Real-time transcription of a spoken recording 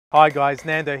Hi guys,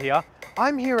 Nando here.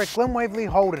 I'm here at Glen Waverley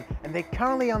Holden and they're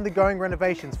currently undergoing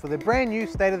renovations for their brand new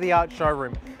state-of-the-art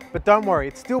showroom. But don't worry,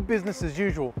 it's still business as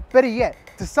usual. Better yet,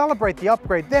 to celebrate the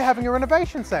upgrade, they're having a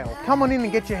renovation sale. Come on in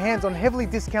and get your hands on heavily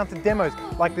discounted demos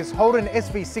like this Holden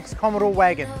SV6 Commodore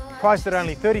wagon, priced at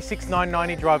only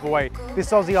 $36,990 drive away.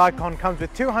 This Aussie icon comes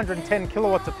with 210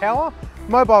 kilowatts of power,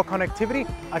 mobile connectivity,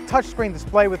 a touchscreen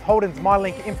display with Holden's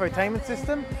MyLink infotainment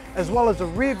system, as well as a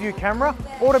rear view camera,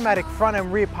 automatic front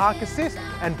and rear park assist,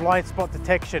 and blind spot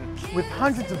detection. With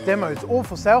hundreds of demos all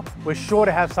for sale, we're sure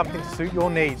to have something to suit your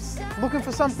needs. Looking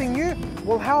for something new?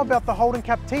 Well, how about the Holden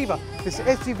Captiva? This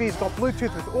SUV's got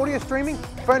Bluetooth with audio streaming,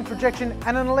 phone projection,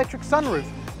 and an electric sunroof.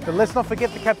 But let's not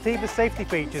forget the Captiva's safety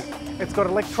features. It's got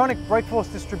electronic brake force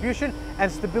distribution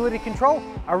and stability control,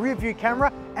 a rear view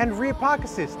camera and rear park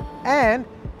assist. And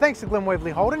thanks to Glen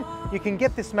Waverley Holden, you can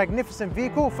get this magnificent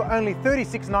vehicle for only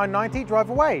 $36,990 drive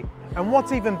away. And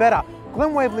what's even better,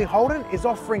 Glen Waverley Holden is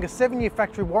offering a 7-year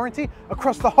factory warranty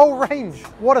across the whole range.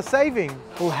 What a saving!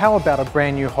 Well, how about a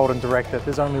brand new Holden Director?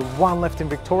 There's only one left in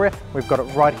Victoria. We've got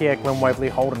it right here at Glen Waverley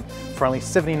Holden for only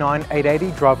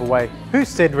 $79,880 drive away. Who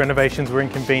said renovations were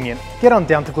inconvenient? Get on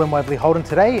down to Glen Waverley Holden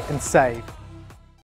today and save.